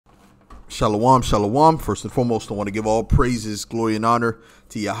Shalom, shalom. First and foremost, I want to give all praises, glory, and honor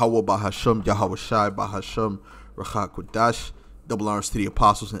to Yahweh Bahasham, Yahweh Shai Bahasham, Rachak Kodash. Double honors to the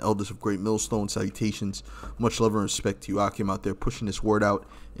apostles and elders of Great Millstone. Salutations, much love and respect to you, Akim, out there pushing this word out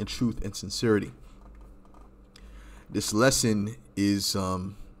in truth and sincerity. This lesson is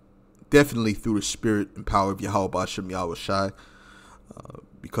definitely through the spirit and power of Yahweh Bahasham, Yahweh Shai,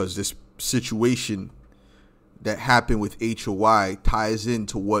 because this situation that happened with HOI ties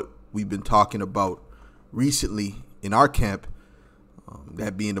into what we've been talking about recently in our camp,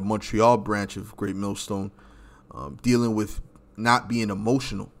 that being the Montreal branch of Great Millstone, dealing with not being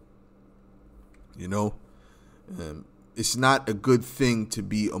emotional. You know, it's not a good thing to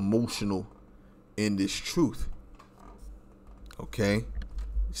be emotional in this truth. Okay,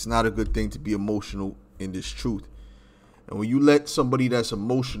 it's not a good thing to be emotional in this truth. And when you let somebody that's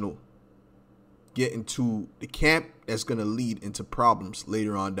emotional get into the camp, that's going to lead into problems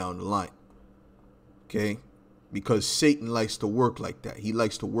later on down the line. Okay? Because Satan likes to work like that. He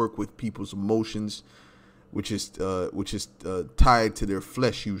likes to work with people's emotions, which is tied to their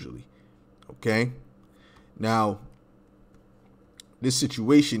flesh usually. Okay? Now, this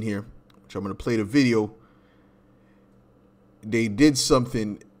situation here, which I'm going to play the video, they did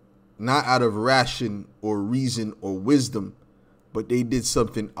something not out of ration or reason or wisdom, but they did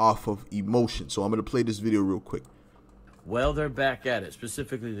something off of emotion. So I'm going to play this video real quick. Well, they're back at it.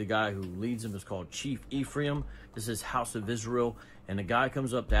 Specifically, the guy who leads them is called Chief Ephraim. This is House of Israel. And the guy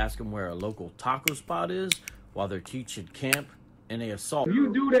comes up to ask him where a local taco spot is while they're teaching camp, and they assault. If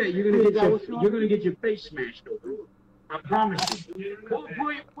you do that, you're gonna get your face smashed over. I promise you. Boy,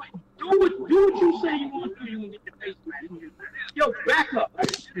 do what you say you want to do. You're gonna get your face smashed. Yo, back up.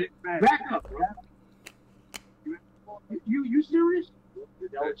 Back up, bro. You serious?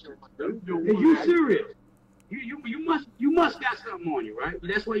 Are you serious? You must got something on you, right?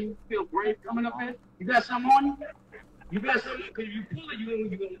 That's why you feel brave coming up here. You got something on you? You got something, because if you pull it, you're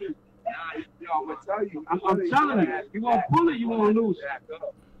gonna lose. I'm gonna tell you. I'm telling you, you gonna pull it, you gonna lose.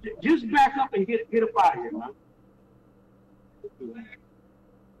 Just back up and get up out of here, man.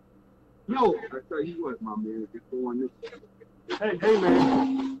 Yo, I tell you what, my man, just go on this. Hey,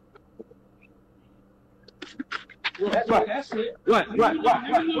 man. That's it. What?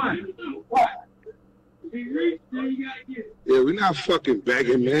 Yeah, we're not fucking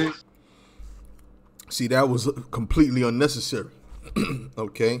begging, man. See, that was completely unnecessary.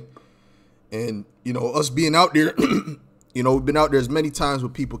 Okay? And, you know, us being out there, you know, we've been out there as many times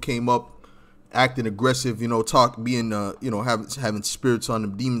where people came up acting aggressive, you know, having spirits on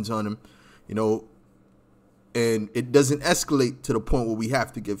them, demons on them, you know, and it doesn't escalate to the point where we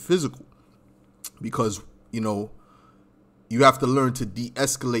have to get physical, because, you know, you have to learn to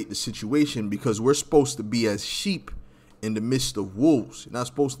de-escalate the situation, because we're supposed to be as sheep in the midst of wolves. You're not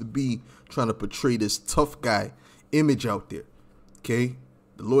supposed to be trying to portray this tough guy image out there. Okay?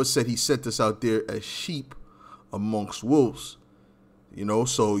 The Lord said he sent us out there as sheep amongst wolves. You know,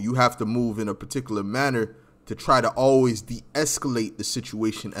 so you have to move in a particular manner to try to always de-escalate the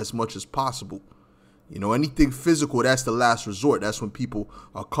situation as much as possible. You know, anything physical, that's the last resort. That's when people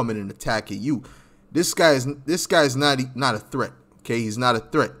are coming and attacking you. This guy is not a threat. Okay, he's not a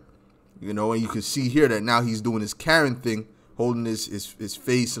threat. You know, and you can see here that now he's doing his Karen thing, holding his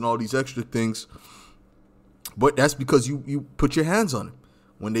face and all these extra things. But that's because you put your hands on him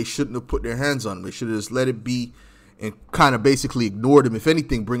when they shouldn't have put their hands on him. They should have just let it be and kind of basically ignored him. If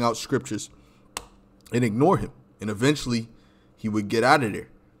anything, bring out scriptures and ignore him. And eventually he would get out of there.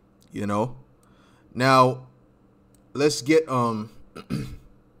 You know. Now, let's get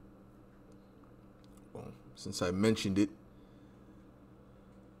since I mentioned it,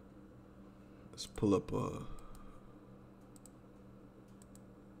 let's pull up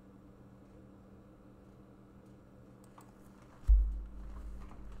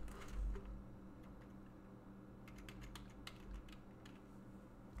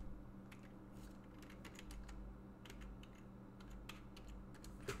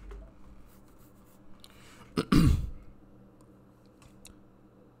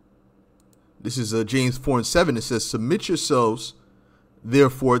this is James 4:7. It says, submit yourselves,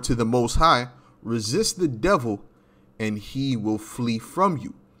 therefore, to the Most High. Resist the devil, and he will flee from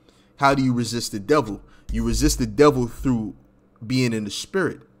you. How do you resist the devil? You resist the devil through being in the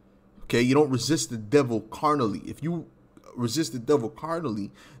spirit. Okay, you don't resist the devil carnally. If you resist the devil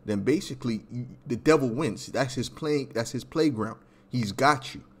carnally, then basically the devil wins. That's his playground. He's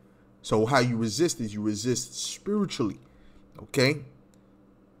got you. So how you resist is you resist spiritually. Okay?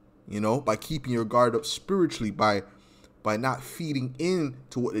 You know, by keeping your guard up spiritually, by not feeding in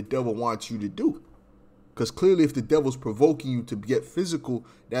to what the devil wants you to do. Because clearly if the devil's provoking you to get physical,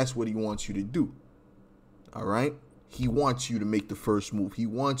 that's what he wants you to do. All right? He wants you to make the first move. He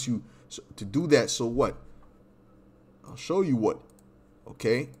wants you to do that. So what? I'll show you what.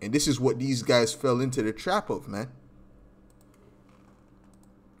 Okay? And this is what these guys fell into the trap of, man.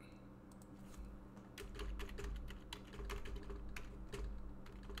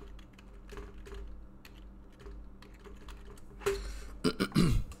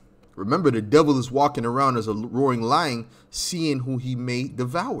 Remember, the devil is walking around as a roaring lion, seeing who he may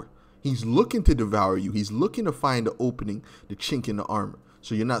devour. He's looking to devour you. He's looking to find the opening, the chink in the armor.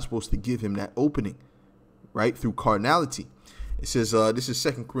 So you're not supposed to give him that opening, right? Through carnality. It says, this is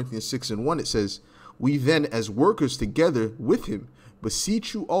 2 Corinthians 6:1. It says, we then as workers together with him,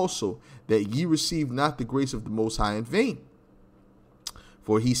 beseech you also that ye receive not the grace of the Most High in vain.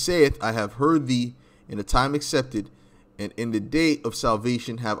 For he saith, I have heard thee in a time accepted, and in the day of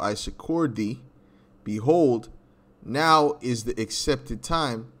salvation have I succored thee. Behold, now is the accepted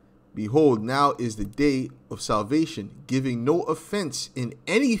time. Behold, now is the day of salvation, giving no offense in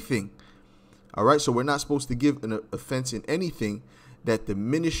anything. All right, so we're not supposed to give an offense in anything, that the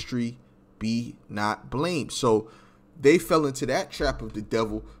ministry be not blamed. So they fell into that trap of the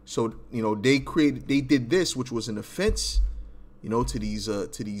devil. So, you know, they did this, which was an offense, you know, to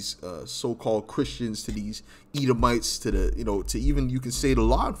these so-called Christians, to these Edomites, to the, you know, to even, you can say, the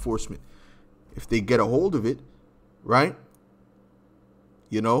law enforcement, if they get a hold of it, right?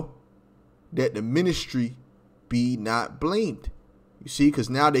 You know, that the ministry be not blamed. You see, because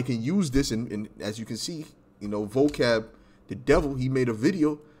now they can use this, and as you can see, you know, Vocab, the devil, he made a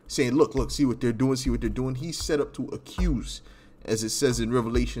video saying, look, see what they're doing, see what they're doing. He's set up to accuse, as it says in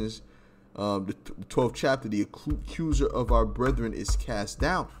Revelations, the 12th chapter, the accuser of our brethren is cast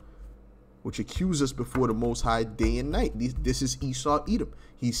down, which accuse us before the Most High day and night. This is Esau, Edom.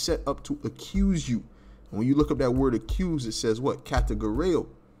 He's set up to accuse you. And when you look up that word accuse, it says what? Categoreo,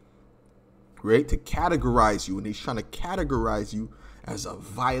 right? To categorize you. And he's trying to categorize you as a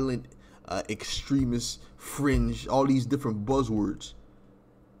violent, extremist, fringe, all these different buzzwords.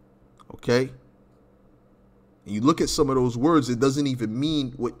 Okay? And you look at some of those words, it doesn't even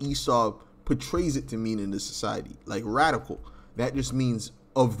mean what Esau portrays it to mean in the society. Like radical. That just means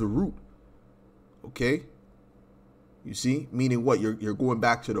of the root. Okay? You see? Meaning what? You're going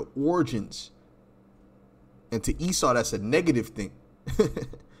back to the origins. And to Esau, that's a negative thing.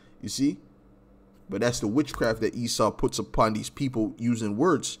 You see? But that's the witchcraft that Esau puts upon these people using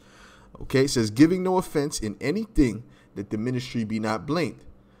words. Okay? It says, giving no offense in anything, that the ministry be not blamed,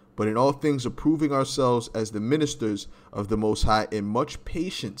 but in all things approving ourselves as the ministers of the Most High, in much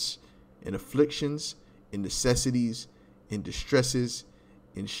patience, in afflictions, in necessities, in distresses,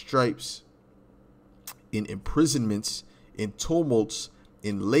 in stripes, in imprisonments, in tumults,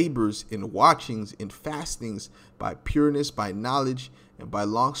 in labors, in watchings, in fastings, by pureness, by knowledge, and by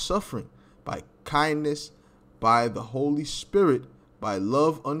long suffering, by kindness, by the Holy Spirit, by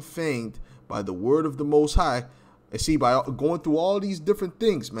love unfeigned, by the word of the Most High. And see, by going through all these different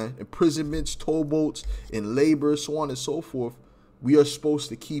things, man, imprisonments, towboats, in labor, so on and so forth, we are supposed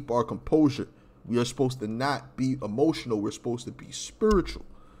to keep our composure. We are supposed to not be emotional. We're supposed to be spiritual.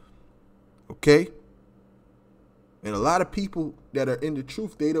 Okay? And a lot of people that are in the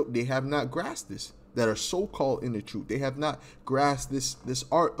truth, they have not grasped this, that are so-called in the truth. They have not grasped this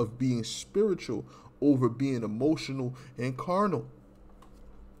art of being spiritual over being emotional and carnal.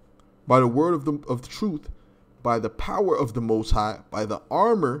 By the word of the truth, by the power of the Most High, by the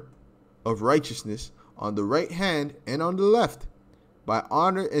armor of righteousness on the right hand and on the left, by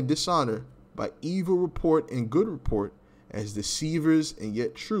honor and dishonor, by evil report and good report, as deceivers and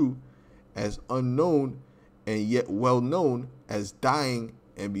yet true, as unknown and yet well known, as dying,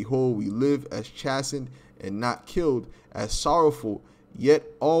 and behold, we live, as chastened and not killed, as sorrowful, yet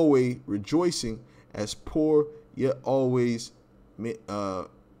always rejoicing, as poor, yet always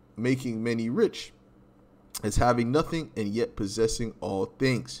making many rich, as having nothing and yet possessing all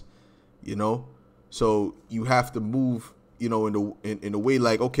things. You know, so you have to move, you know, in a way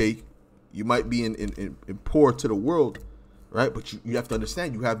like, okay, you might be in poor to the world, right? But you have to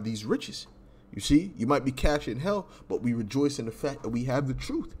understand you have these riches. You see, you might be cast in hell, but we rejoice in the fact that we have the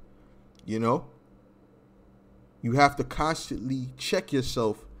truth. You know, you have to constantly check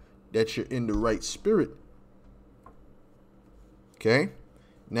yourself that you're in the right spirit. Okay,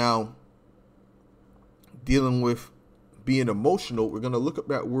 now dealing with being emotional, we're going to look up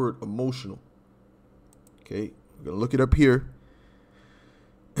that word emotional. Okay, we're going to look it up here.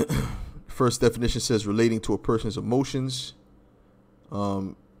 First definition says relating to a person's emotions.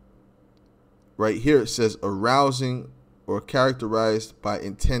 Right here it says arousing or characterized by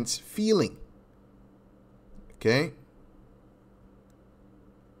intense feeling. Okay.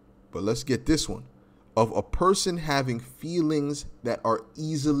 But let's get this one. Of a person having feelings that are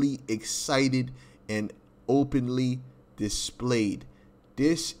easily excited and openly displayed.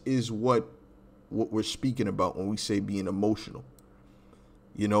 This is what we're speaking about when we say being emotional.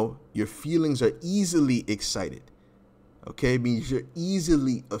 You know, your feelings are easily excited. Okay, it means you're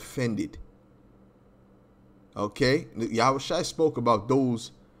easily offended. Okay, Yahushua spoke about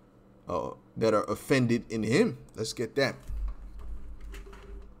those that are offended in him. Let's get that.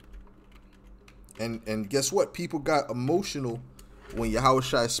 And guess what? People got emotional when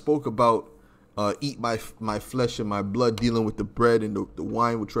Yahushua spoke about eat my flesh and my blood, dealing with the bread and the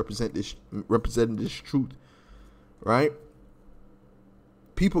wine, which representing this truth, right?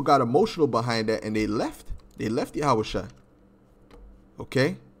 People got emotional behind that, and they left Yahushua.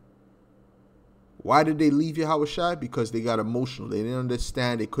 Okay. Why did they leave Yahushua? Because they got emotional. They didn't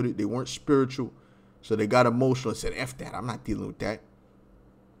understand. They weren't spiritual, so they got emotional and said, "F that. I'm not dealing with that."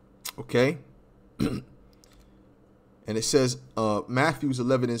 Okay. And it says, Matthew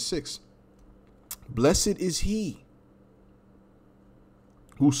 11:6. Blessed is he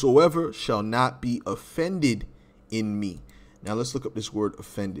whosoever shall not be offended in me. Now let's look up this word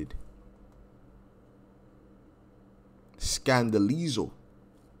offended. Scandalizo.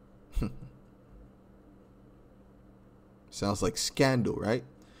 Sounds like scandal, right?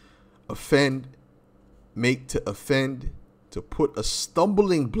 Offend, make to offend, to put a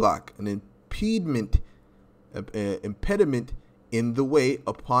stumbling block, an impediment in the way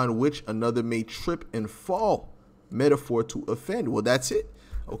upon which another may trip and fall. Metaphor to offend. Well, that's it.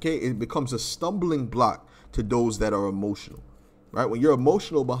 Okay, it becomes a stumbling block to those that are emotional, right? When you're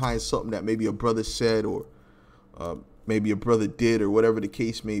emotional behind something that maybe a brother said or maybe a brother did or whatever the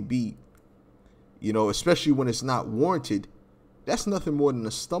case may be, you know, especially when it's not warranted, that's nothing more than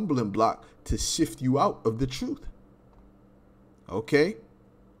a stumbling block to sift you out of the truth. Okay?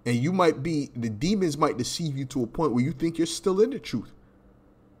 And you might be, the demons might deceive you to a point where you think you're still in the truth.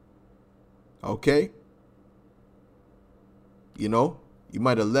 Okay? You know, you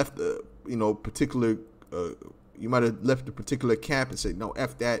might have left you might have left a particular camp and said, no,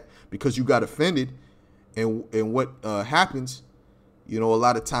 F that, because you got offended. And what happens, you know, a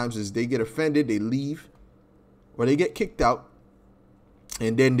lot of times is they get offended, they leave, or they get kicked out,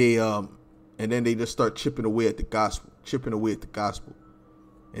 and then they just start chipping away at the gospel,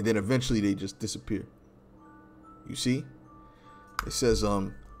 and then eventually they just disappear. You see, it says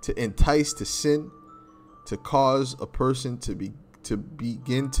to entice to sin, to cause a person to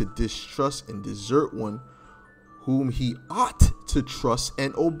begin to distrust and desert one whom he ought to trust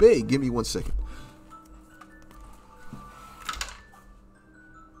and obey. Give me 1 second.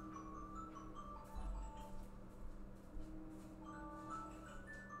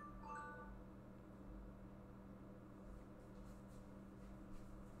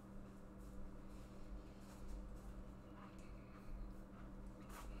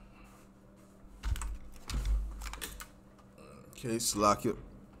 Okay, Salakia.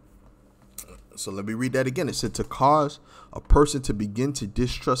 So let me read that again. It said to cause a person to begin to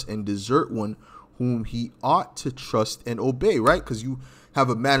distrust and desert one whom he ought to trust and obey, right? Because you have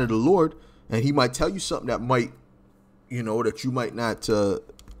a man of the Lord, and he might tell you something that might, you know, that you might not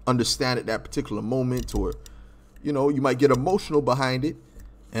understand at that particular moment, or, you know, you might get emotional behind it,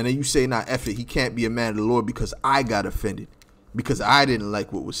 and then you say, nah, F it, he can't be a man of the Lord because I got offended, because I didn't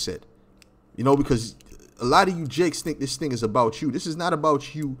like what was said. You know, because a lot of you jakes think this thing is about you. This is not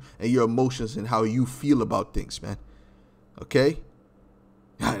about you and your emotions and how you feel about things, man. Okay?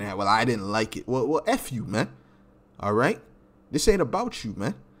 Well, I didn't like it. Well, F you, man. All right? This ain't about you,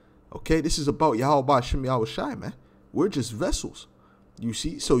 man. Okay? This is about Yahweh Shem Yahushai, man. We're just vessels. You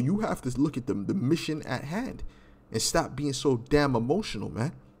see? So you have to look at the mission at hand and stop being so damn emotional,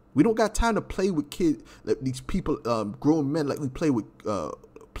 man. We don't got time to play with kids, like these people, grown men, like we play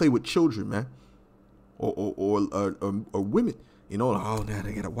with children, man. Or women, you know, oh, now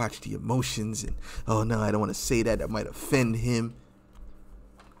I gotta watch the emotions, and oh no, I don't want to say that might offend him.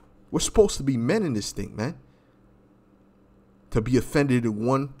 We're supposed to be men in this thing, man. To be offended in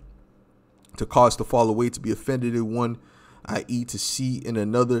one, to cause to fall away, to be offended in one, i.e. to see in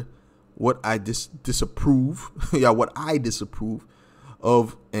another what I disapprove, what I disapprove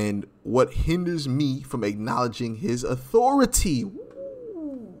of, and what hinders me from acknowledging his authority.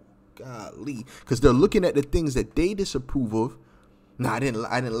 Golly, because they're looking at the things that they disapprove of. I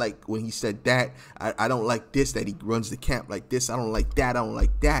didn't like when he said that. I don't like this, that he runs the camp like this. I don't like that. I don't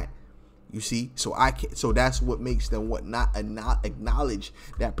like that. You see, so that's what makes them not acknowledge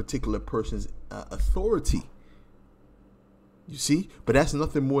that particular person's authority. You see, but that's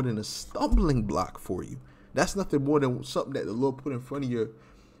nothing more than a stumbling block for you. That's nothing more than something that the Lord put in front of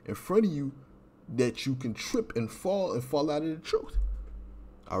you that you can trip and fall out of the truth.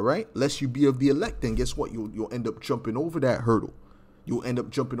 All right? Lest you be of the elect, then guess what? You'll end up jumping over that hurdle. You'll end up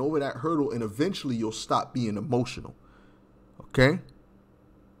jumping over that hurdle, and eventually you'll stop being emotional. Okay?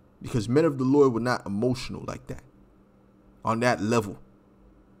 Because men of the Lord were not emotional like that, on that level.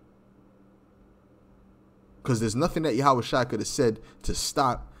 Because there's nothing that Yahushua could have said to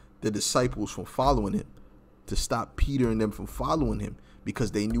stop the disciples from following him, to stop Peter and them from following him,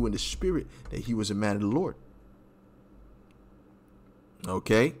 because they knew in the spirit that he was a man of the Lord.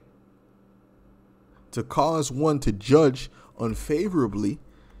 Okay? To cause one to judge unfavorably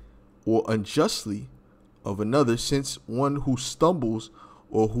or unjustly of another, since one who stumbles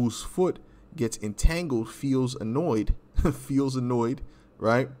or whose foot gets entangled feels annoyed,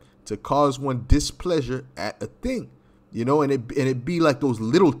 right? To cause one displeasure at a thing, you know, and it be like those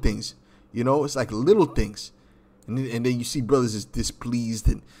little things, you know, it's like little things. And then you see brothers is displeased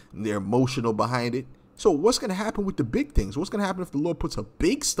and they're emotional behind it. So what's going to happen with the big things? What's going to happen if the Lord puts a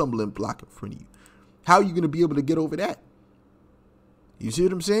big stumbling block in front of you? How are you going to be able to get over that? You see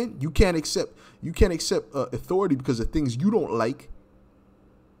what I'm saying? You can't accept authority because of things you don't like.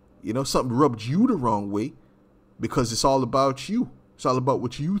 You know, something rubbed you the wrong way, because it's all about you. It's all about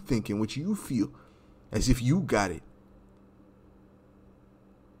what you think and what you feel, as if you got it.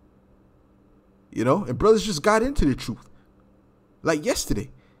 You know, and brothers just got into the truth like yesterday.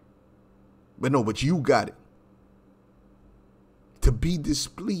 But you got it. To be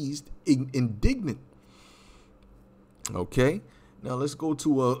displeased, indignant. Okay, now let's go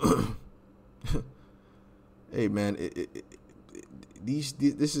to hey man, this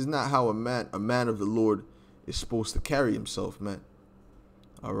is not how a man of the Lord is supposed to carry himself, man.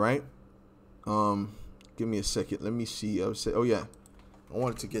 All right, give me a second. Let me see. Oh yeah, I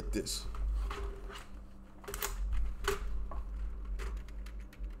wanted to get this.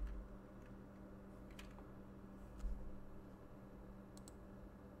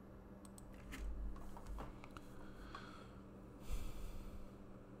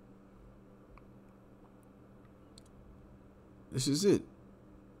 This is it.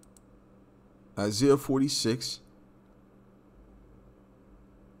 Isaiah 46.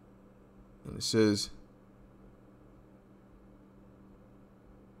 And it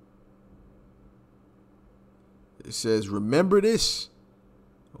says, remember this,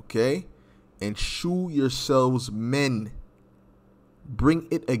 okay? And shew yourselves men. Bring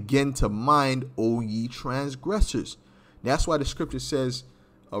it again to mind, O ye transgressors. That's why the scripture says,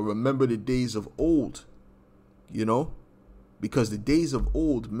 remember the days of old, you know? Because the days of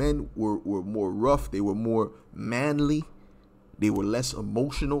old, men were more rough. They were more manly. They were less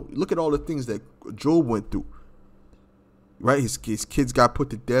emotional. Look at all the things that Job went through. Right? His kids got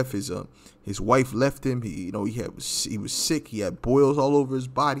put to death. His wife left him. He was sick. He had boils all over his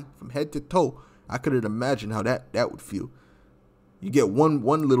body from head to toe. I couldn't imagine how that would feel. You get one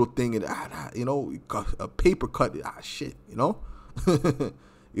little thing and a paper cut. Shit. You know.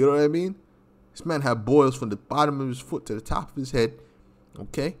 You know what I mean? This man had boils from the bottom of his foot to the top of his head.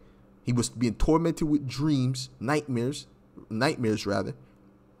 Okay? He was being tormented with dreams, nightmares rather.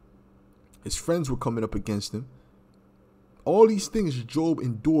 His friends were coming up against him. All these things Job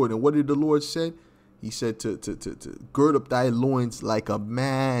endured. And what did the Lord say? He said to gird up thy loins like a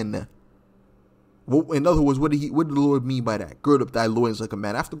man. Well, in other words, what did the Lord mean by that? Gird up thy loins like a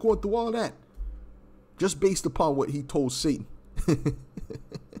man. After going through all that, just based upon what he told Satan.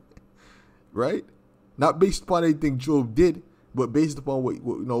 Right? Not based upon anything Job did, but based upon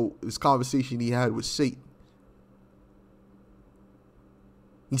what this conversation he had with Satan.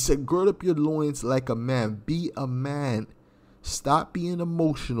 He said, gird up your loins like a man. Be a man. Stop being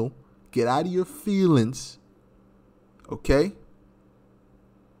emotional. Get out of your feelings. Okay?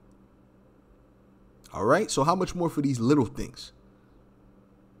 All right? So how much more for these little things?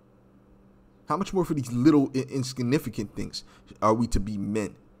 How much more for these little insignificant things are we to be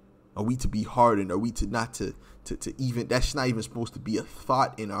men? Are we to be hardened? Are we to not to even, that's not even supposed to be a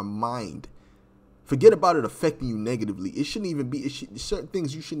thought in our mind. Forget about it affecting you negatively. It shouldn't even be, certain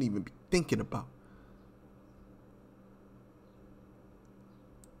things you shouldn't even be thinking about.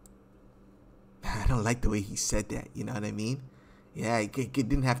 I don't like the way he said that. You know what I mean? Yeah, he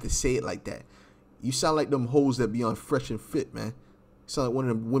didn't have to say it like that. You sound like them hoes that be on Fresh and Fit, man. You sound like one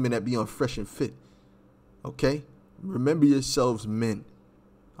of them women that be on Fresh and Fit. Okay? Remember yourselves, men.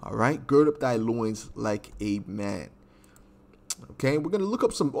 All right? Gird up thy loins like a man. Okay? We're going to look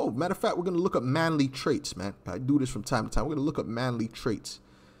up some, matter of fact, we're going to look up manly traits, man. I do this from time to time. We're going to look up manly traits.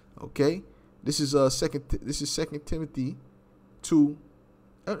 Okay? This is 2 Timothy 2,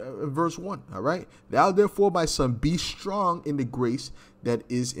 verse 1, all right? Thou therefore, my son, be strong in the grace that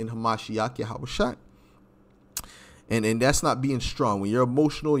is in Hamashiach Yahushua. And that's not being strong. When you're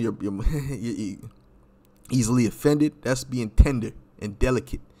emotional, you're easily offended. That's being tender and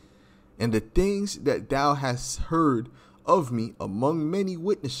delicate. And the things that thou hast heard of me among many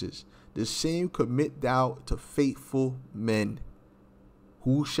witnesses, the same commit thou to faithful men,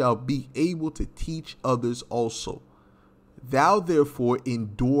 who shall be able to teach others also. Thou therefore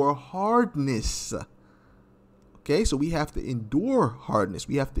endure hardness. Okay, so we have to endure hardness.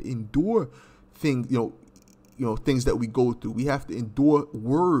 We have to endure things, things that we go through. We have to endure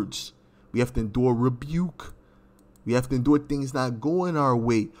words. We have to endure rebuke. We have to endure things not going our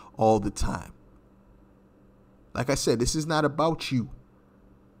way all the time. Like I said, this is not about you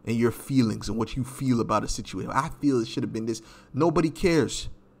and your feelings and what you feel about a situation. I feel it should have been this. Nobody cares.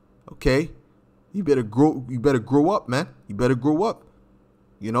 Okay? You better grow up, man. You better grow up.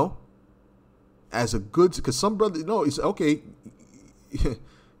 As a good, because some brothers, it's okay.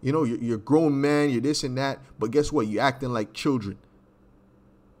 You're a grown man, you're this and that, but guess what? You're acting like children.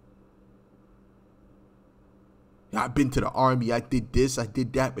 I've been to the army, I did this, I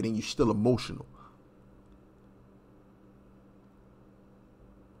did that, but then you're still emotional.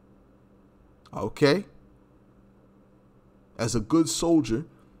 Okay? As a good soldier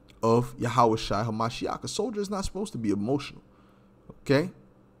of Yahushua HaMashiach, a soldier is not supposed to be emotional. Okay?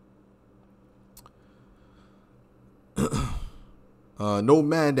 No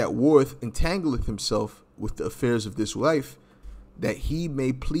man that warreth entangleth himself with the affairs of this life, that he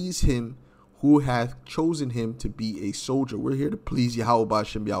may please him who hath chosen him to be a soldier. We're here to please Yahweh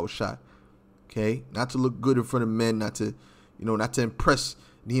B'Shem Yahushua. Okay? Not to look good in front of men, not to impress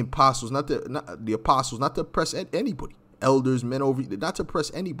the apostles, not to impress anybody. Elders, men over, not to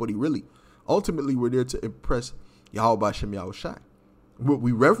impress anybody, really. Ultimately, we're there to impress Yahweh B'Shem Yahushua.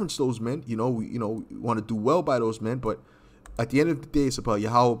 We reverence those men, we want to do well by those men, but at the end of the day, it's about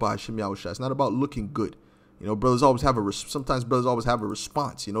Yahweh B'Shem Yahushua. It's not about looking good. Brothers always have sometimes brothers always have a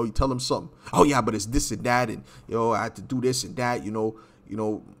response. You tell them something. Oh yeah, but it's this and that, and I have to do this and that.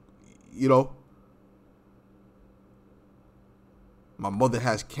 My mother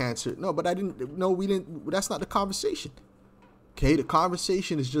has cancer. No, but I didn't. No, we didn't. That's not the conversation. Okay, the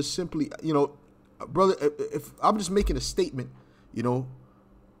conversation is just simply, brother. If I'm just making a statement,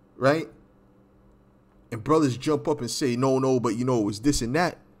 right? And brothers jump up and say, no, but it's this and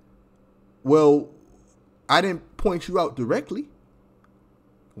that. Well, I didn't point you out directly.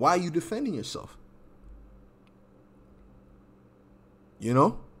 Why are you defending yourself?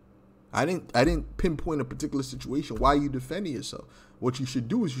 I didn't pinpoint a particular situation. Why are you defending yourself? What you should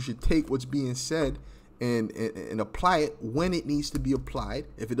do is you should take what's being said and apply it when it needs to be applied.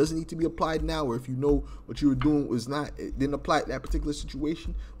 If it doesn't need to be applied now, or if you know what you were doing was not, it didn't apply to that particular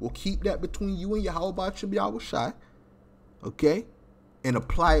situation, we'll keep that between you and Yahweh B'Shem Yahushua. Okay? And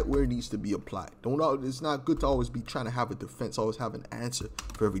apply it where it needs to be applied. It's not good to always be trying to have a defense, always have an answer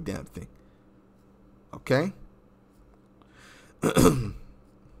for every damn thing. Okay?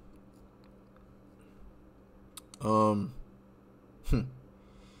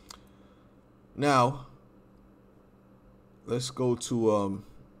 Now, let's go to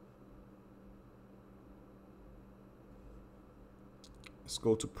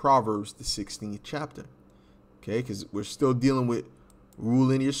Proverbs, the 16th chapter. Okay, because we're still dealing with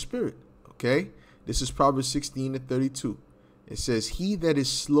ruling your spirit. Okay, this is Proverbs 16:32. It says, "He that is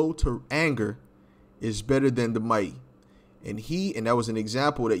slow to anger is better than the mighty." And that was an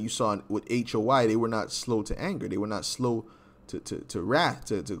example that you saw with HOI. They were not slow to anger. They were not slow to wrath,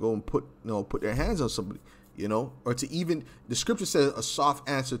 to go and put their hands on somebody, or to even, the scripture says a soft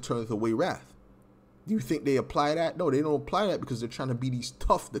answer turneth away wrath. Do you think they apply that? No, they don't apply that because they're trying to be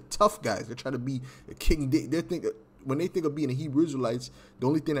the tough guys. They're trying to be a King David. When they think of being a Hebrew Israelites, the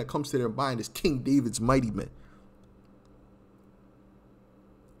only thing that comes to their mind is King David's mighty men.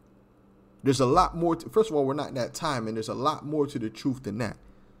 There's a lot more. First of all, we're not in that time, and there's a lot more to the truth than that.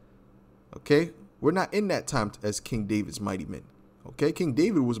 Okay? We're not in that time as King David's mighty men. Okay? King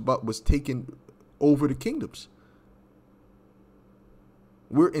David was taking over the kingdoms.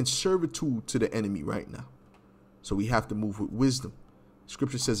 We're in servitude to the enemy right now. So we have to move with wisdom.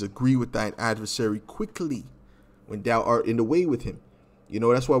 Scripture says, agree with thine adversary quickly when thou art in the way with him.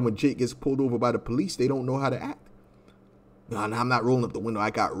 That's why when Jake gets pulled over by the police, they don't know how to act. No, I'm not rolling up the window. I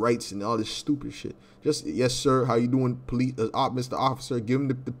got rights and all this stupid shit. Just, yes, sir. How you doing, police, Mr. Officer? Give him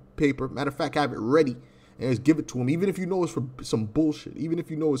the paper. Matter of fact, have it ready and just give it to him. Even if you know it's for some bullshit. Even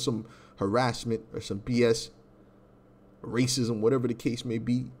if you know it's some harassment or some BS, racism, whatever the case may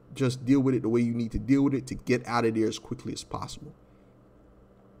be. Just deal with it the way you need to deal with it to get out of there as quickly as possible.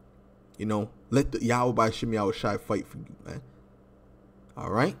 You know, let the Yahweh by Shem Yahweh Shai fight for you, man. All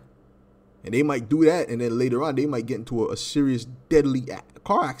right? And they might do that, and then later on, they might get into a serious, deadly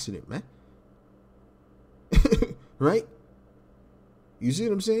car accident, man. Right? You see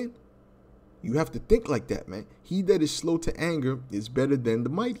what I'm saying? You have to think like that, man. He that is slow to anger is better than the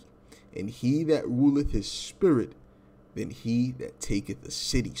mighty, and he that ruleth his spirit than he that taketh a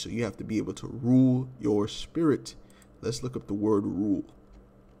city. So you have to be able to rule your spirit. Let's look up the word rule.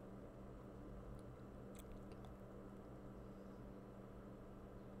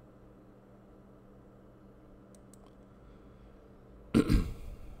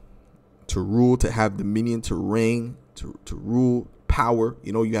 To rule, to have dominion, to reign, to rule, power.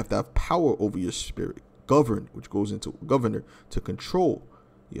 You know, you have to have power over your spirit. Govern, which goes into governor, to control.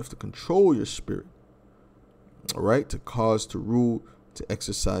 You have to control your spirit. All right, to cause, to rule, to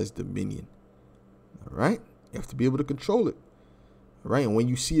exercise dominion. All right, you have to be able to control it. All right, and when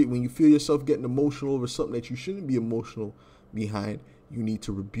you see it, when you feel yourself getting emotional over something that you shouldn't be emotional behind, you need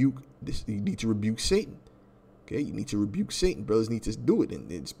to rebuke this. You need to rebuke Satan. Okay, you need to rebuke Satan. Brothers need to do it, and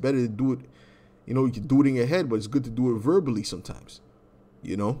it's better to do it. You know, you can do it in your head, but it's good to do it verbally sometimes.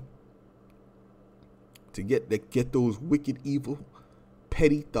 You know, to get those wicked, evil,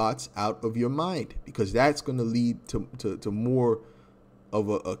 petty thoughts out of your mind, because that's going to lead to more of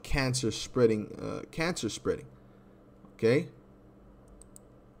a cancer spreading. Okay,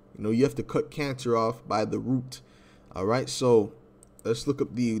 you know, you have to cut cancer off by the root. All right, so let's look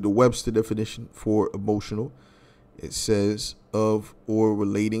up the Webster definition for emotional. It says of or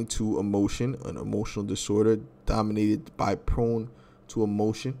relating to emotion, an emotional disorder dominated by prone to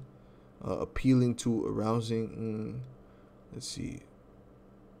emotion, appealing to, arousing. Let's see.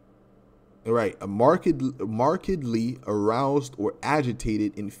 All right, a markedly aroused or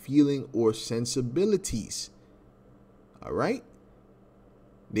agitated in feeling or sensibilities. All right.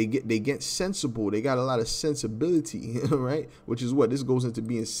 They get sensible. They got a lot of sensibility, right? Which is what this goes into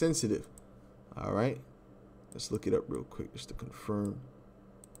being sensitive. All right. Let's look it up real quick just to confirm.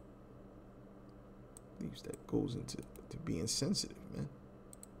 That goes into being sensitive, man.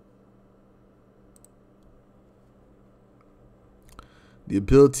 The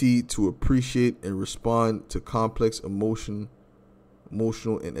ability to appreciate and respond to complex emotional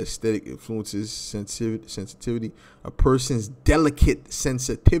and aesthetic influences, sensitivity, a person's delicate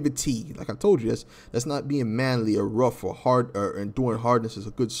sensitivity. Like I told you, that's not being manly or rough or hard or enduring hardness as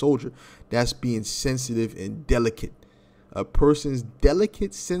a good soldier. That's being sensitive and delicate. A person's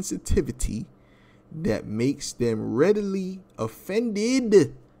delicate sensitivity that makes them readily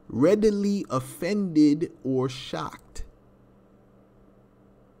offended or shocked.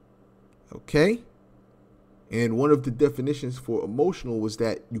 Okay? And one of the definitions for emotional was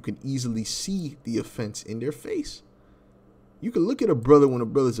that you can easily see the offense in their face. You can look at a brother when a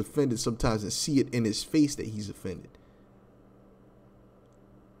brother's offended sometimes and see it in his face that he's offended.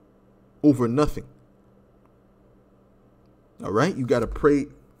 Over nothing. All right? You got to pray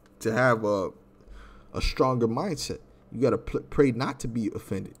to have a stronger mindset. You got to pray not to be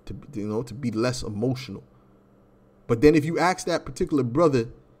offended, to be less emotional. But then if you ask that particular brother,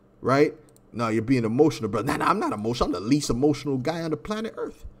 right? No, you're being emotional, bro. Nah, I'm not emotional. I'm the least emotional guy on the planet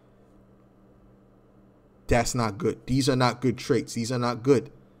Earth. That's not good. These are not good traits. These are not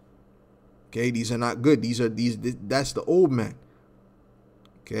good. Okay, these are not good. That's the old man.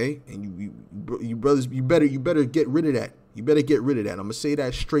 Okay, and you brothers, you better get rid of that. You better get rid of that. I'm gonna say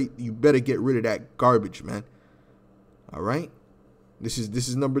that straight. You better get rid of that garbage, man. All right. This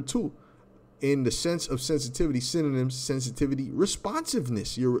is number 2. In the sense of sensitivity, synonyms: sensitivity,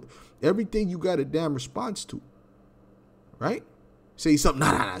 responsiveness. Everything you got a damn response to, right? Say something,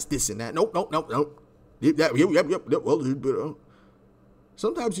 nah, it's this and that. Nope. Yep. Well,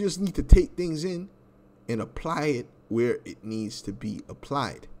 sometimes you just need to take things in and apply it where it needs to be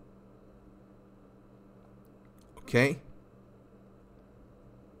applied. Okay?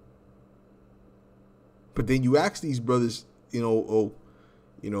 But then you ask these brothers, I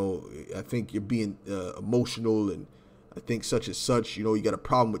think you're being emotional, and I think such and such, you got a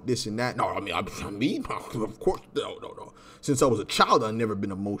problem with this and that. No, I mean, of course, no. Since I was a child, I've never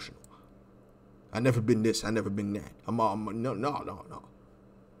been emotional. I never been this, I never been that. No.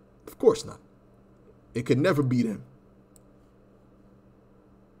 Of course not. It could never be them.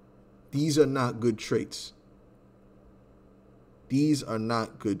 These are not good traits. These are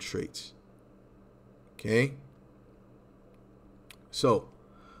not good traits. Okay? So,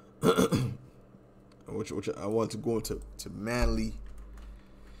 which I want to go into manly.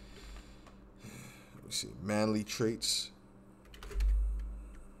 Let me see, manly traits.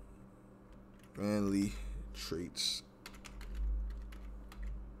 Manly traits.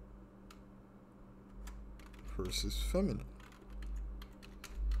 versus feminine.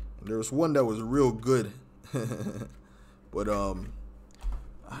 And there was one that was real good, but I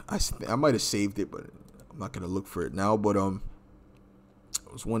might have saved it, but I'm not gonna look for it now. But it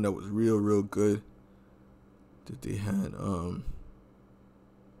was one that was real good that they had.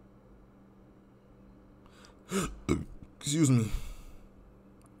 Excuse me.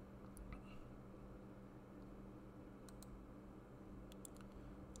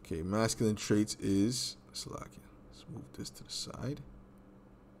 Okay, masculine traits is Let's move this to the side.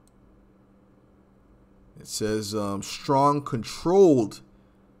 It says strong, controlled.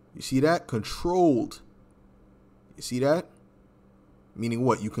 You see that? Controlled. You see that? Meaning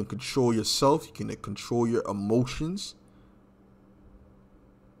what? You can control yourself. You can control your emotions.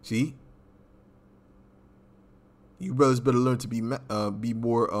 See? You brothers better learn to be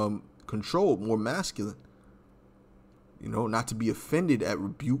more controlled, more masculine. You know, not to be offended at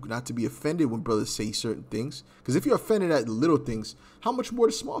rebuke, not to be offended when brothers say certain things. Because if you're offended at little things, how much more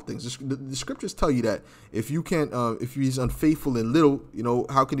the small things? The scriptures tell you that if you can't, if he's unfaithful in little, you know,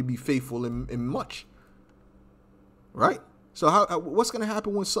 how can he be faithful in much? Right? So what's going to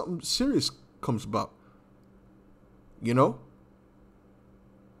happen when something serious comes about? You know?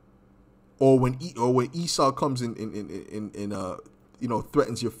 Or when Esau comes in you know,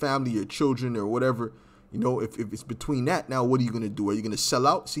 threatens your family, your children, or whatever. You know, if it's between that, now what are you going to do? Are you going to sell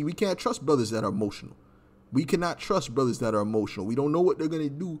out? See, we can't trust brothers that are emotional. We cannot trust brothers that are emotional. We don't know what they're going to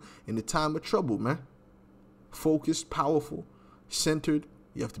do in the time of trouble, man. Focused, powerful, centered.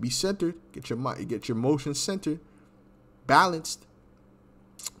 You have to be centered. Get your mind, get your emotions centered, balanced,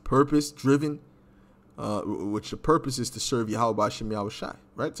 purpose driven. Which the purpose is to serve Yahweh B'Shem Yahushai,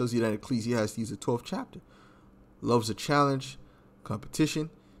 right? It tells you that in Ecclesiastes, the 12th chapter. Love's a challenge,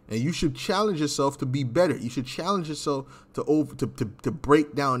 competition. And you should challenge yourself to be better. You should challenge yourself to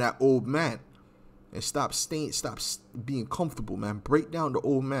break down that old man and stop being comfortable, man. Break down the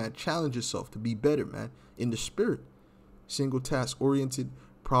old man. Challenge yourself to be better, man, in the spirit. Single task oriented,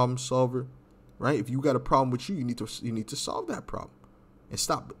 problem solver, right? If you got a problem with you, you need to solve that problem. And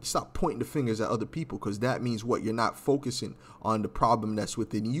stop pointing the fingers at other people, because that means what? You're not focusing on the problem that's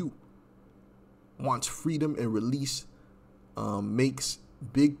within you. Wants freedom and release, makes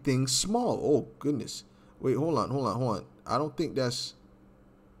big things small. Oh goodness. Wait, hold on. I don't think that's.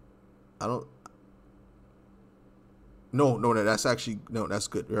 No, that's actually no. That's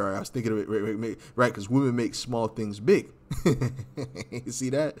good. Right, I was thinking of it right, because women make small things big. You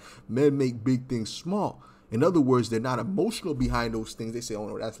see that? Men make big things small. In other words, they're not emotional behind those things. They say, "Oh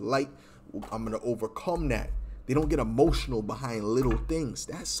no, that's light. I'm gonna overcome that." They don't get emotional behind little things.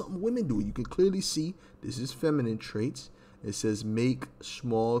 That's something women do. You can clearly see this is feminine traits. It says make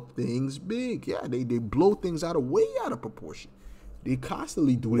small things big. Yeah, they blow things way out of proportion. They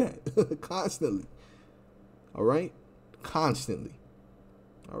constantly do that. Constantly. All right? Constantly.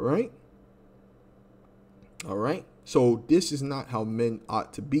 All right? All right? So this is not how men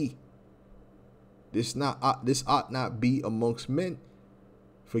ought to be. This ought not be amongst men.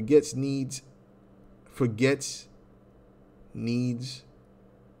 Forgets needs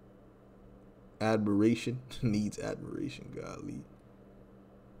admiration. Needs admiration, golly.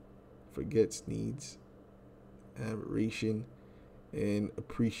 Forgets needs admiration and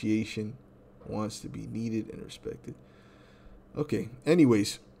appreciation. Wants to be needed and respected. Okay,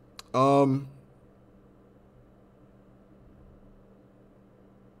 anyways. You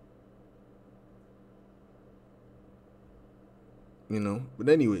know, but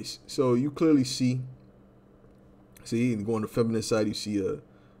anyways, so you clearly see go on the feminine side, you see a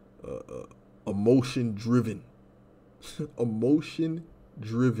emotion driven. Emotion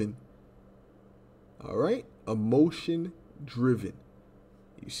driven. All right? Emotion driven.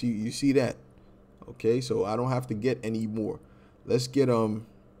 You see that. Okay? So I don't have to get any more. Let's get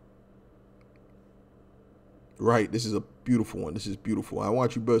right, this is a beautiful one. This is beautiful. I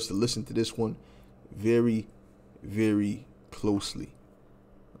want you brothers to listen to this one very, very closely.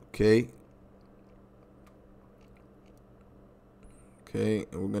 Okay? Okay,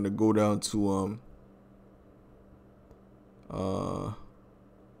 and we're gonna go down to I'll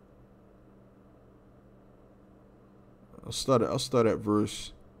start at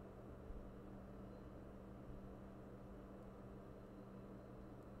verse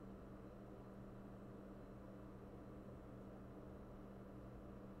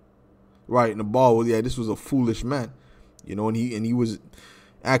right. Nabal, yeah, this was a foolish man, you know, and he was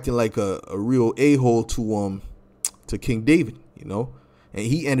acting like a real a-hole to King David, you know. And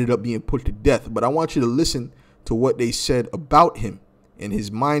he ended up being put to death. But I want you to listen to what they said about him and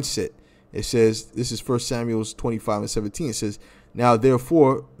his mindset. It says, this is 1 Samuel 25:17. It says, now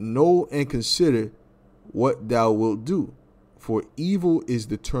therefore know and consider what thou wilt do. For evil is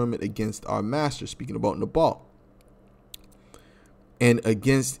determined against our master, speaking about Nabal, and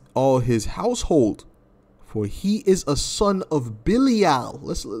against all his household, for he is a son of Belial.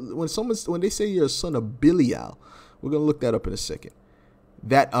 When they say you're a son of Belial, we're gonna look that up in a second.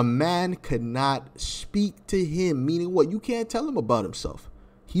 That a man could not speak to him, meaning what? You can't tell him about himself.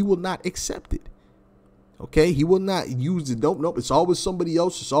 He will not accept it. Okay, he will not use it. Nope. It's always somebody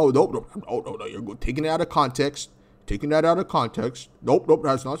else. It's always no. You're taking it out of context. Taking that out of context. Nope.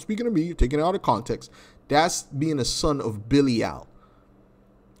 That's not speaking to me. You're taking it out of context. That's being a son of Belial.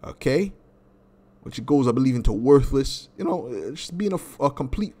 Okay, which goes, I believe, into worthless. Just being a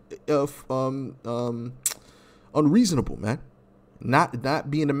complete unreasonable man.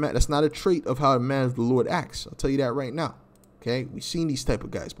 Not being a man. That's not a trait of how a man of the Lord acts. I'll tell you that right now. Okay, we've seen these type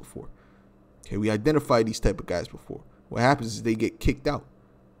of guys before. Okay, we identified these type of guys before. What happens is they get kicked out.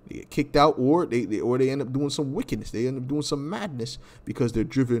 They get kicked out, or they end up doing some wickedness. They end up doing some madness because they're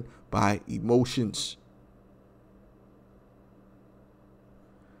driven by emotions.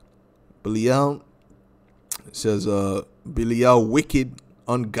 Belial says, Belial, wicked,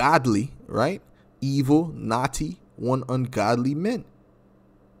 ungodly, right? Evil, naughty, one ungodly men.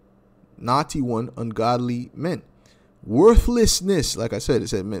 Naughty one, ungodly men. Worthlessness, like I said, it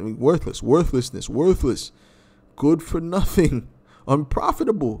said worthlessness, worthless, good for nothing,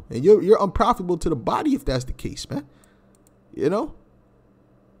 unprofitable. And you're unprofitable to the body if that's the case, man.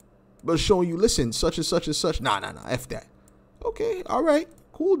 But showing you, listen, such and such and such. Nah, F that. Okay, all right,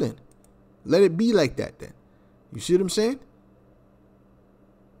 cool then. Let it be like that then. You see what I'm saying?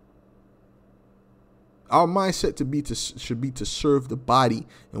 Our mindset should be to serve the body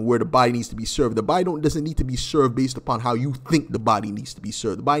and where the body needs to be served. The body doesn't need to be served based upon how you think the body needs to be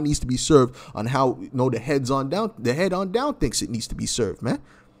served. The body needs to be served on how the head on down thinks it needs to be served, man.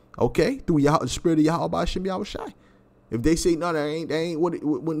 Okay, through the spirit of Yahweh Hashem Yahushai. If they say no, that ain't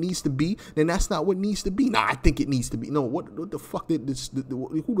what needs to be, then that's not what needs to be. Nah, I think it needs to be. No, what the fuck did this?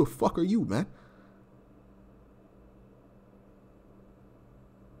 Who the fuck are you, man?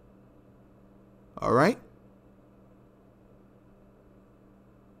 All right.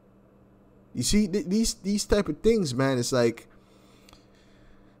 You see these type of things, man. It's like,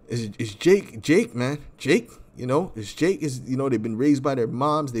 it's Jake, man. Jake, it's Jake is they've been raised by their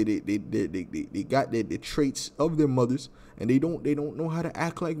moms. They got the traits of their mothers, and they don't know how to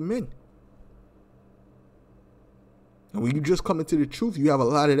act like men. And when you just come into the truth, you have a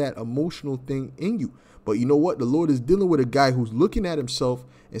lot of that emotional thing in you. But you know what? The Lord is dealing with a guy who's looking at himself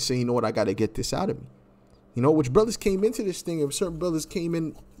and saying, you know what? I got to get this out of me. Which brothers came into this thing, and certain brothers came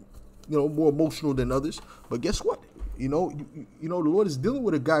in, more emotional than others. But guess what? The Lord is dealing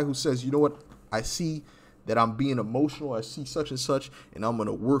with a guy who says, you know what? I see that I'm being emotional. I see such and such, and I'm going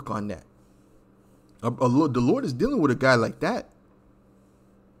to work on that. The Lord is dealing with a guy like that.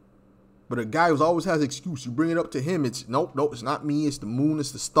 But a guy who always has an excuse, you bring it up to him, it's nope, it's not me, it's the moon,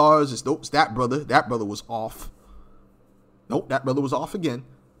 it's the stars, it's that brother. That brother was off. Nope, that brother was off again.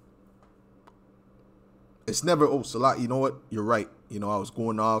 It's never, Salah, you know what? You're right. I was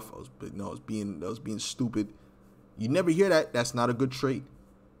going off. I was being stupid. You never hear that. That's not a good trait.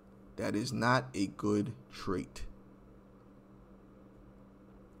 That is not a good trait.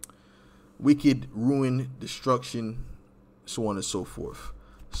 Wicked, ruin, destruction, so on and so forth.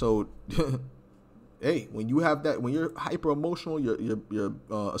 So, hey, when you have that, when you're hyper emotional, you're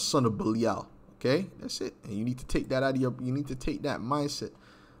a son of Belial. Okay, that's it. And you need to take that you need to take that mindset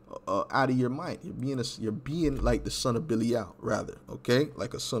out of your mind. You're being like the son of Belial, rather. Okay,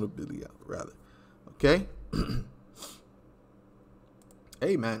 like a son of Belial, rather. Okay.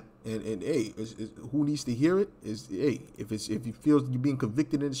 Hey, man, and hey, who needs to hear it is, hey, if you feel you're being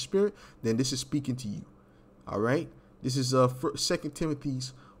convicted in the spirit, then this is speaking to you. All right. This is 2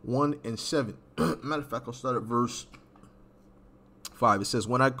 Timothy's 1:7. Matter of fact, I'll start at verse 5. It says,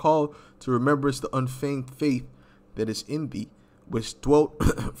 when I call to remembrance the unfeigned faith that is in thee, which dwelt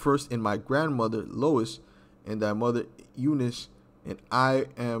first in my grandmother Lois and thy mother Eunice, and I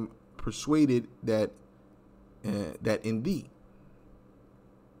am persuaded that in thee.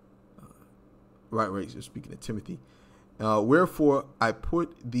 Right. So speaking of Timothy, wherefore I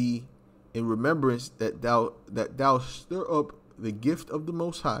put thee in remembrance that thou stir up the gift of the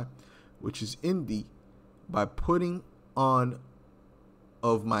Most High, which is in thee, by putting on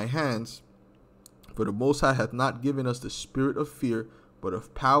of my hands. For the Most High hath not given us the spirit of fear, but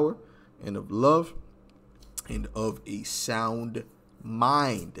of power and of love and of a sound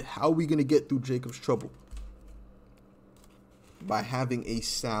mind. How are we going to get through Jacob's trouble? By having a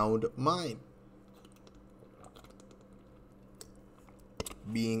sound mind.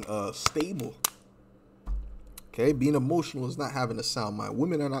 Being stable. Okay, being emotional is not having a sound mind.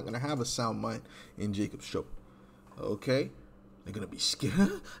 Women are not going to have a sound mind in Jacob's trouble. Okay, they're going to be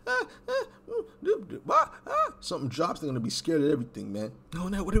scared. Something drops, they're going to be scared of everything, man. No,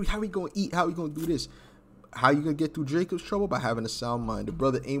 how are we going to eat? How are we going to do this? How are you going to get through Jacob's trouble? By having a sound mind. The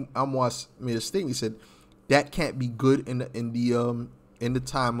brother Amos made a statement. He said that can't be good in the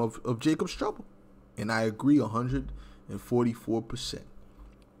time of Jacob's trouble. And I agree 144%.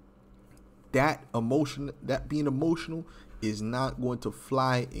 That being emotional is not going to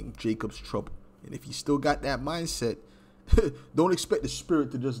fly in Jacob's trouble. And if you still got that mindset, don't expect the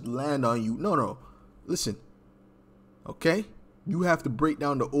spirit to just land on you. No. Listen, okay? You have to break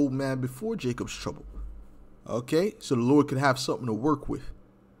down the old man before Jacob's trouble. Okay? So the Lord could have something to work with.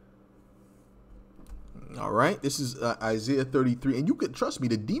 All right? This is Isaiah 33. And you can trust me,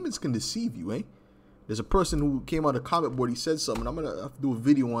 the demons can deceive you, eh? There's a person who came on the comment board. He said something. I'm going to have to do a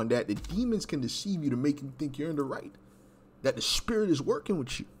video on that. The demons can deceive you to make you think you're in the right. That the spirit is working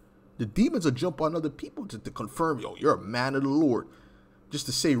with you. The demons will jump on other people to confirm, yo, you're a man of the Lord. Just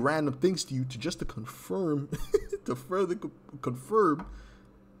to say random things to you, to confirm, to further confirm,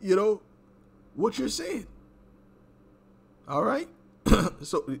 what you're saying. All right?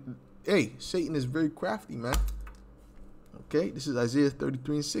 So, hey, Satan is very crafty, man. Okay, this is Isaiah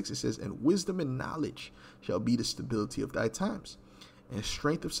 33:6. It says, and wisdom and knowledge shall be the stability of thy times, and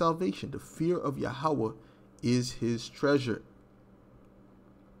strength of salvation. The fear of Yahweh is his treasure.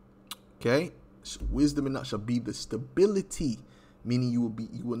 Okay, so wisdom and knowledge shall be the stability, meaning you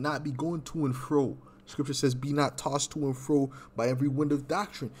will not be going to and fro. Scripture says, be not tossed to and fro by every wind of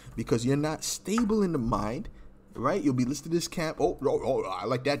doctrine, because you're not stable in the mind. Right, you'll be listening to this camp. Oh, I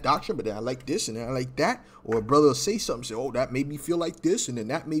like that doctrine, but then I like this, and then I like that. Or a brother will say something, say, oh, that made me feel like this, and then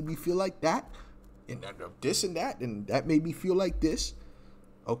that made me feel like that, and this and that, and that made me feel like this.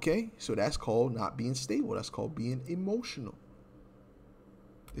 Okay, so that's called not being stable. That's called being emotional.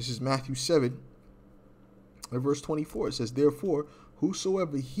 This is Matthew 7, verse 24. It says, therefore,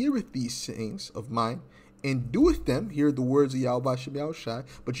 whosoever heareth these sayings of mine and doeth them, hear the words of Yahweh Shem Yahushai.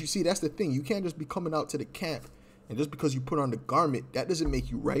 But you see, that's the thing. You can't just be coming out to the camp, and just because you put on the garment, that doesn't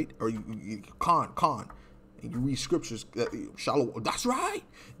make you right. Or you con. And you read scriptures, shalom, that's right.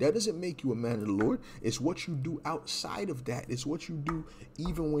 That doesn't make you a man of the Lord. It's what you do outside of that. It's what you do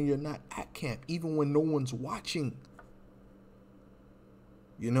even when you're not at camp, even when no one's watching.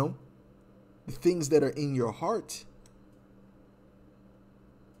 The things that are in your heart.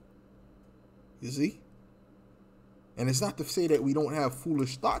 You see? And it's not to say that we don't have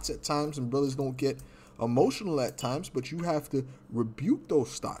foolish thoughts at times and brothers don't get emotional at times, but you have to rebuke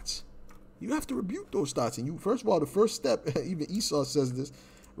those thoughts. You have to rebuke those thoughts. And first of all, the first step, even Esau says this,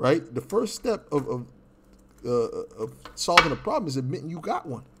 right? The first step of solving a problem is admitting you got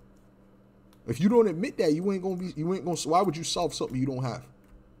one. If you don't admit that, why would you solve something you don't have?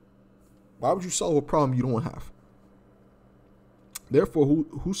 Why would you solve a problem you don't have? Therefore,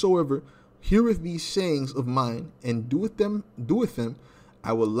 whosoever heareth these sayings of mine and doeth them,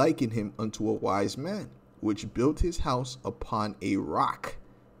 I will liken him unto a wise man, which built his house upon a rock.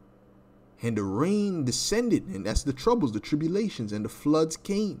 And the rain descended, and that's the troubles, the tribulations, and the floods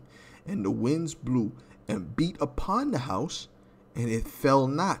came, and the winds blew and beat upon the house, and it fell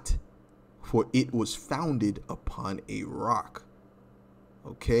not, for it was founded upon a rock.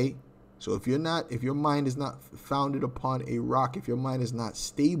 Okay? So if your mind is not founded upon a rock, if your mind is not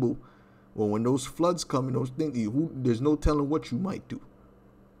stable, well, when those floods come and those things, there's no telling what you might do.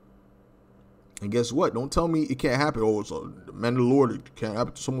 And guess what? Don't tell me it can't happen. Oh, it's the man of the Lord. It can't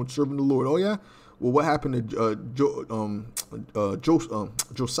happen to someone serving the Lord. Oh, yeah? Well, what happened to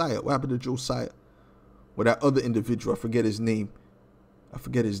Josiah? What happened to Josiah? Well, that other individual, I forget his name.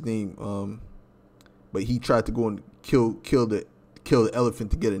 But he tried to go and kill the elephant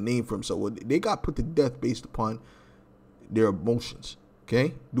to get a name for himself. Well, they got put to death based upon their emotions.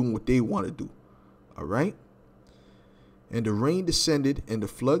 Okay, doing what they want to do. All right. And the rain descended, and the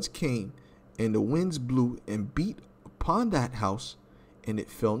floods came, and the winds blew and beat upon that house, and it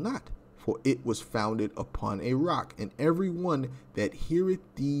fell not, for it was founded upon a rock. And everyone that heareth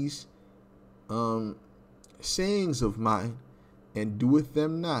these sayings of mine and doeth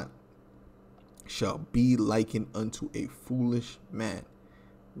them not shall be likened unto a foolish man,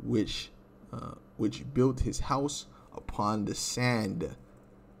 which built his house upon the sand.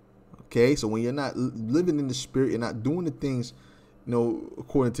 Okay, so when you're not living in the spirit, you're not doing the things,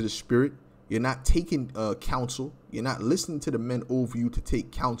 according to the spirit. You're not taking counsel. You're not listening to the men over you to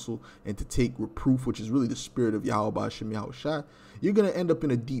take counsel and to take reproof, which is really the spirit of Yahweh Shem Yahushai. You're gonna end up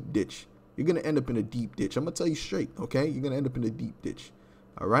in a deep ditch. I'm gonna tell you straight. Okay, you're gonna end up in a deep ditch.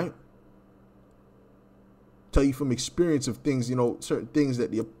 All right. tell you from experience of things, you know, certain things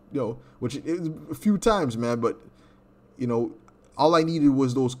that, you know, which it was a few times, man, but, you know, all I needed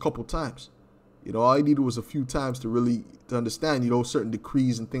was those couple times. You know, all I needed was a few times to understand, you know, certain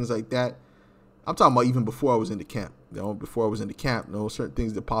decrees and things like that. I'm talking about even before I was in the camp. You know, before I was in the camp, you know, certain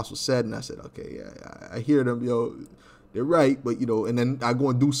things the apostle said, and I said, okay, yeah, I hear them, you know, they're right, but, you know, and then I go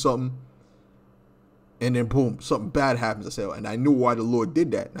and do something, and then boom, something bad happens. I said, and I knew why the Lord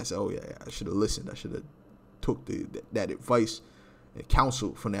did that. And I said, oh, yeah, I should have listened. I should have took that advice and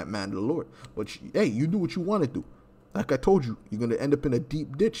counsel from that man of the Lord. But, hey, you do what you want to do. Like I told you, you're going to end up in a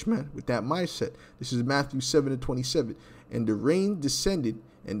deep ditch, man, with that mindset. This is Matthew 7:27. And the rain descended,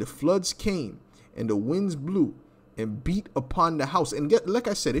 and the floods came, and the winds blew and beat upon the house. And like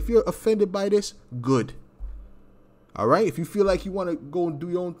I said, if you're offended by this, good. All right? If you feel like you want to go and do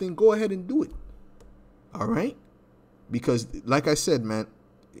your own thing, go ahead and do it. All right? Because like I said, man,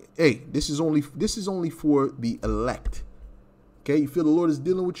 hey, this is only for the elect. Okay, you feel the Lord is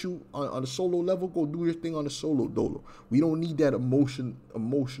dealing with you on a solo level, go do your thing on a solo dolo. We don't need that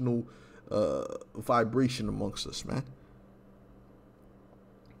emotional vibration amongst us, man.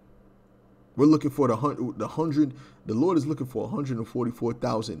 We're looking for the 100. The Lord is looking for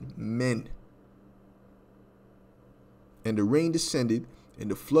 144,000 men. And the rain descended, and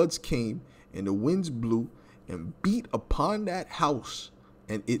the floods came, and the winds blew and beat upon that house,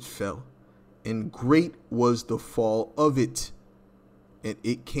 and it fell. And great was the fall of it. And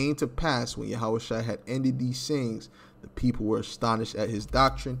it came to pass when Yahushua had ended these sayings, the people were astonished at his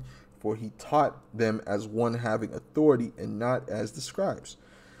doctrine, for he taught them as one having authority and not as the scribes.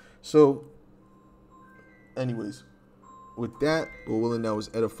 So, anyways, with that, Lord willing, that was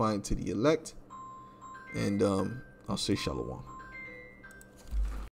edifying to the elect. And I'll say shalom.